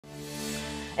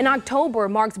And October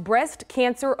marks Breast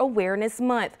Cancer Awareness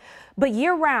Month. But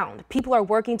year-round, people are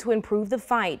working to improve the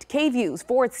fight. KVUE's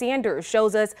Ford Sanders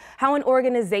shows us how an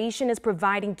organization is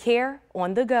providing care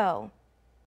on the go.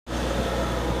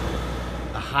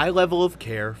 A high level of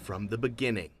care from the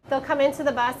beginning. They'll come into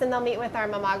the bus and they'll meet with our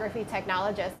mammography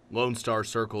technologist. Lone Star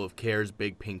Circle of Care's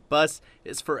big pink bus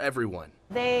is for everyone.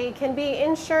 They can be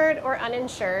insured or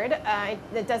uninsured.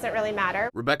 It doesn't really matter.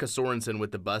 Rebecca Sorensen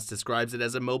with the bus describes it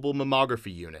as a mobile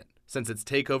mammography unit. Since its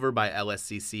takeover by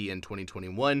LSCC in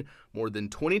 2021, more than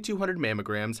 2,200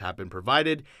 mammograms have been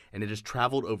provided, and it has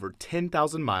traveled over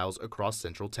 10,000 miles across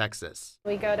Central Texas.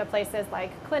 We go to places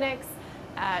like clinics,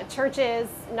 churches,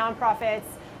 nonprofits,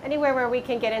 anywhere where we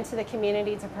can get into the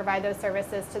community to provide those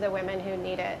services to the women who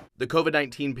need it. The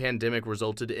COVID-19 pandemic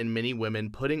resulted in many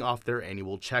women putting off their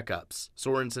annual checkups.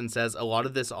 Sorensen says a lot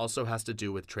of this also has to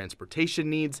do with transportation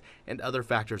needs and other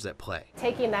factors at play.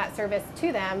 Taking that service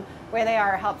to them where they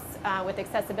are helps with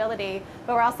accessibility,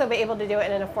 but we're also able to do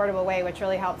it in an affordable way, which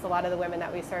really helps a lot of the women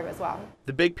that we serve as well.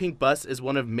 The Big Pink Bus is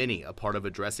one of many a part of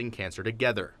Addressing Cancer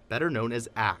Together, better known as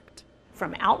ACT.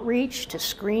 From outreach to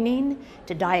screening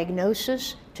to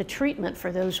diagnosis to treatment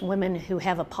for those women who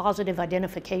have a positive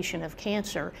identification of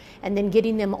cancer, and then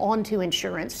getting them onto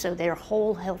insurance so their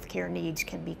whole health care needs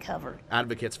can be covered.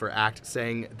 Advocates for ACT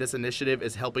saying this initiative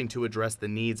is helping to address the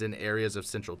needs in areas of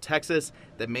Central Texas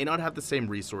that may not have the same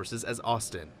resources as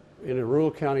Austin. In a rural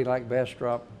county like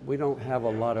Bastrop, we don't have a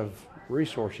lot of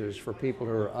resources for people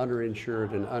who are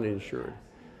underinsured and uninsured.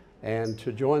 And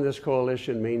to join this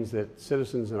coalition means that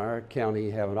citizens in our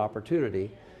county have an opportunity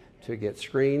to get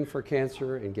screened for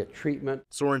cancer and get treatment.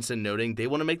 Sorensen noting they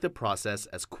want to make the process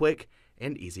as quick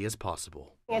and easy as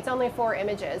possible. It's only 4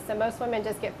 images, so most women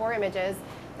just get 4 images.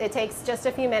 It takes just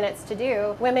a few minutes to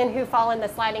do. Women who fall in the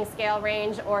sliding scale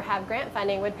range or have grant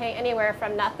funding would pay anywhere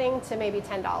from nothing to maybe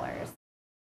 $10.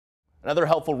 Another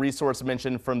helpful resource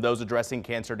mentioned from those addressing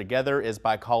cancer together is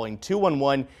by calling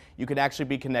 211. You can actually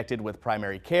be connected with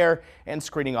primary care and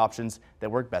screening options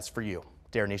that work best for you.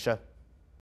 Darrenisha.